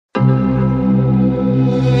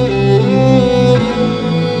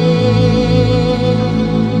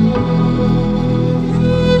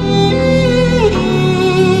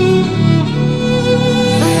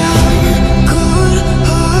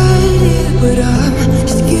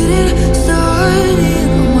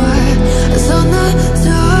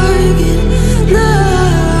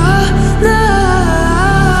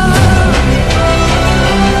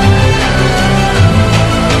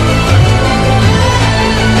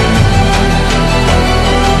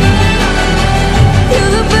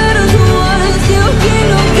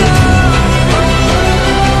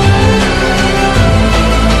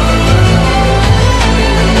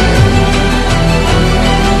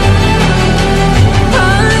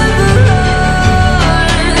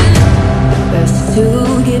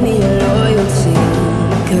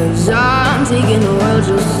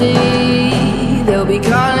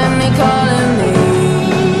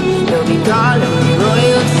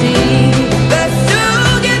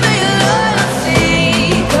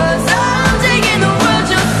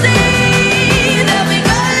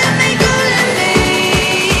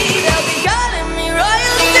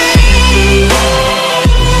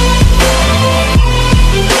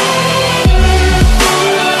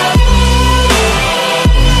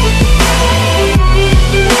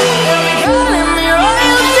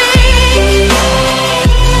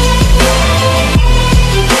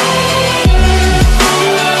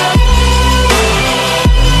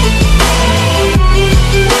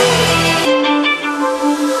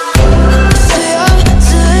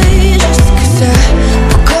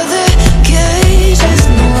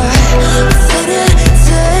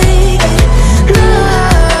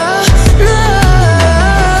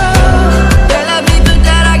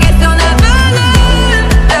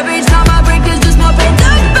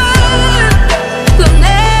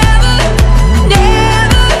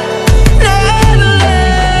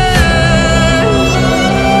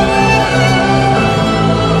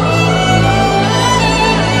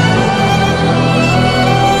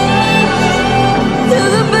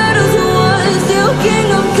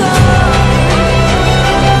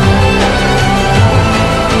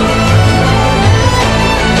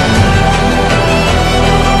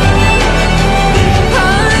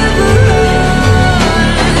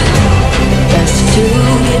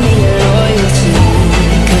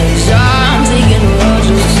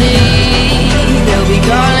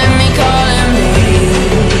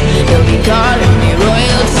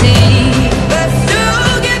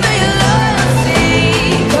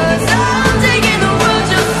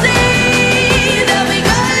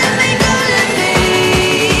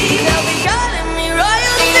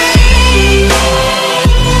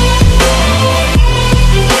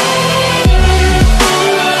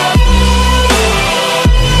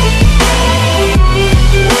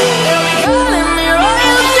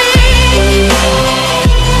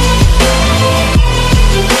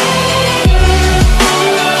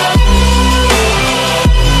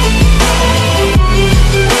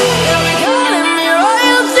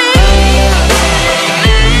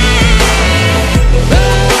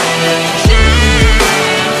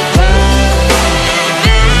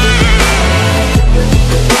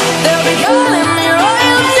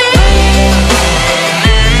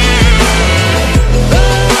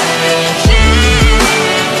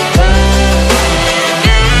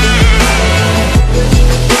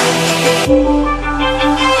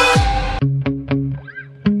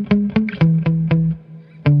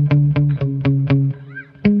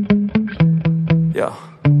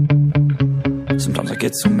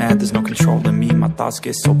get so mad, there's no controlling me. My thoughts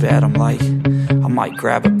get so bad, I'm like, I might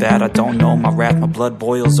grab a bat, I don't know. My wrath, my blood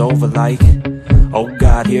boils over like, oh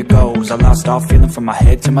God, here goes. I lost all feeling from my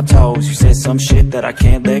head to my toes. You said some shit that I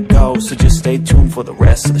can't let go, so just stay tuned for the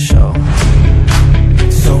rest of the show.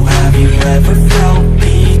 So have you ever felt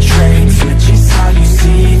betrayed? Switches how you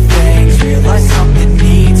see things, realize something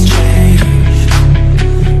needs change.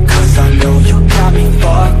 Cause I know you got me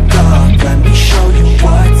fucked up, let me show you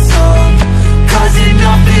what's up. Cause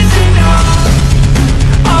enough is enough.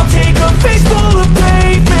 I'll take a face full of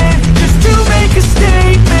pavement just to make a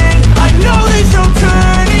statement. I know there's no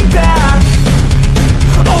turning back.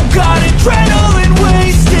 Oh God, adrenaline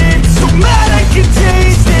wasted, so mad I can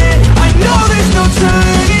taste it. I know there's no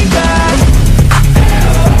turning back.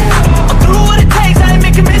 I'll do what it takes, I ain't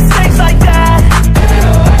making mistakes like that.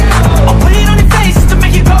 I'll put it on your face just to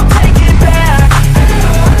make you go take it back.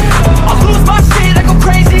 I'll lose my shit, I go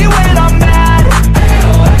crazy when I'm mad.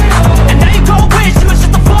 And now you go wish you would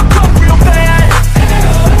shut the fuck up real bad.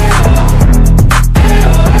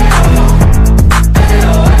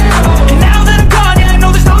 And now that I'm gone, yeah, I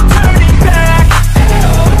know there's no turning back.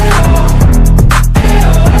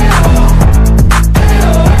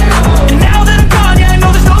 And now that I'm gone, yeah, I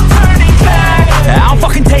know there's no turning back. I don't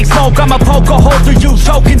fucking take smoke, I'ma poke a hole through you.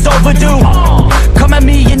 Choking's overdue. Come at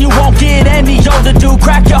me and you won't get any older, dude.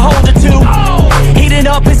 Crack your holder too. Heating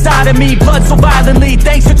up inside of me, blood so violently.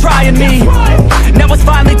 Thanks for trying me. Now it's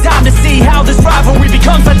finally time to see how this rivalry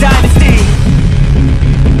becomes a dynasty.